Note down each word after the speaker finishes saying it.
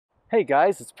Hey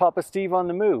guys, it's Papa Steve on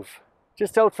the move.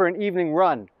 Just out for an evening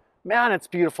run. Man, it's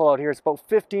beautiful out here. It's about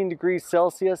 15 degrees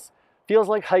Celsius. Feels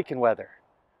like hiking weather.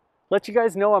 Let you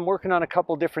guys know I'm working on a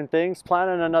couple different things,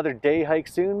 planning another day hike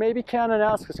soon, maybe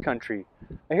Kananaskis country.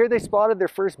 I hear they spotted their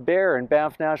first bear in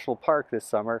Banff National Park this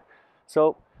summer.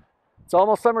 So it's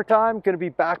almost summertime, gonna be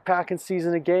backpacking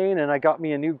season again, and I got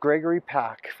me a new Gregory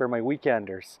pack for my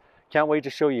weekenders. Can't wait to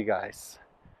show you guys.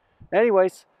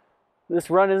 Anyways, this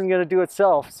run isn't going to do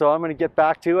itself, so I'm going to get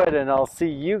back to it and I'll see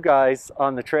you guys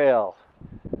on the trail.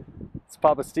 It's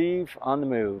Papa Steve on the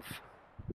move.